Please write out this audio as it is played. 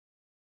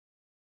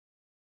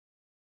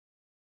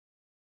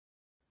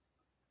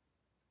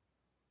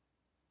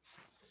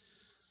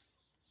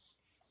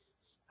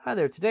Hi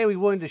there. Today we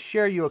wanted to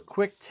share you a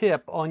quick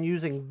tip on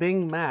using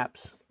Bing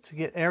Maps to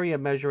get area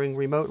measuring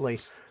remotely.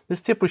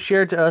 This tip was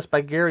shared to us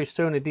by Gary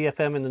Stone at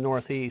DFM in the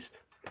Northeast.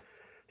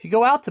 If you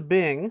go out to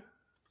Bing,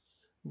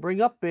 bring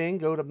up Bing,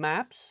 go to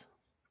Maps,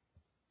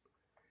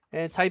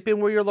 and type in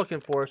where you're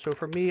looking for. So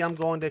for me, I'm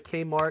going to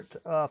Kmart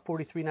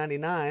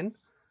 43.99,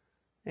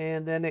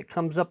 and then it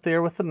comes up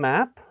there with the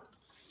map.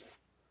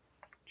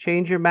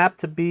 Change your map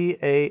to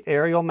be an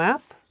aerial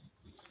map.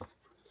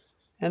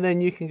 And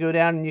then you can go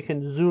down and you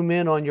can zoom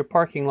in on your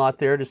parking lot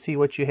there to see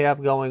what you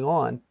have going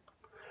on.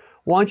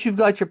 Once you've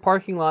got your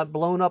parking lot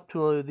blown up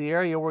to the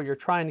area where you're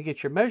trying to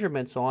get your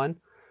measurements on,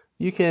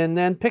 you can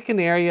then pick an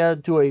area,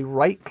 do a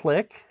right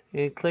click,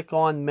 and click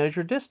on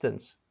Measure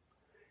Distance.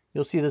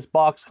 You'll see this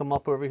box come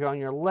up over here on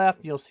your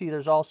left. You'll see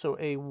there's also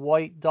a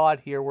white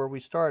dot here where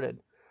we started.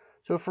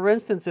 So for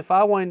instance, if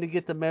I wanted to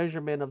get the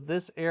measurement of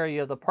this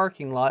area of the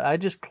parking lot, I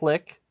just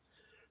click,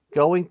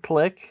 go and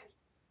click,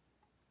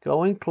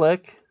 go and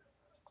click,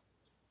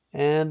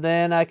 and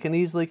then I can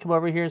easily come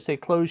over here and say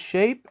close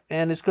shape,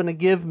 and it's going to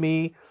give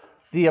me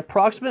the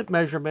approximate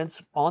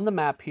measurements on the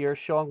map here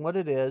showing what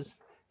it is.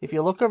 If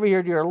you look over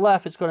here to your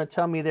left, it's going to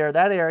tell me there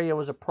that area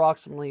was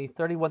approximately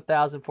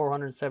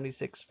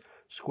 31,476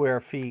 square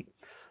feet.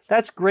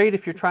 That's great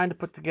if you're trying to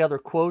put together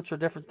quotes or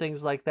different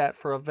things like that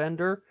for a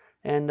vendor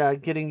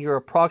and getting your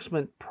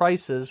approximate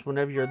prices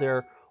whenever you're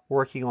there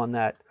working on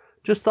that.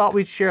 Just thought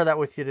we'd share that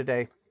with you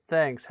today.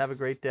 Thanks. Have a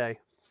great day.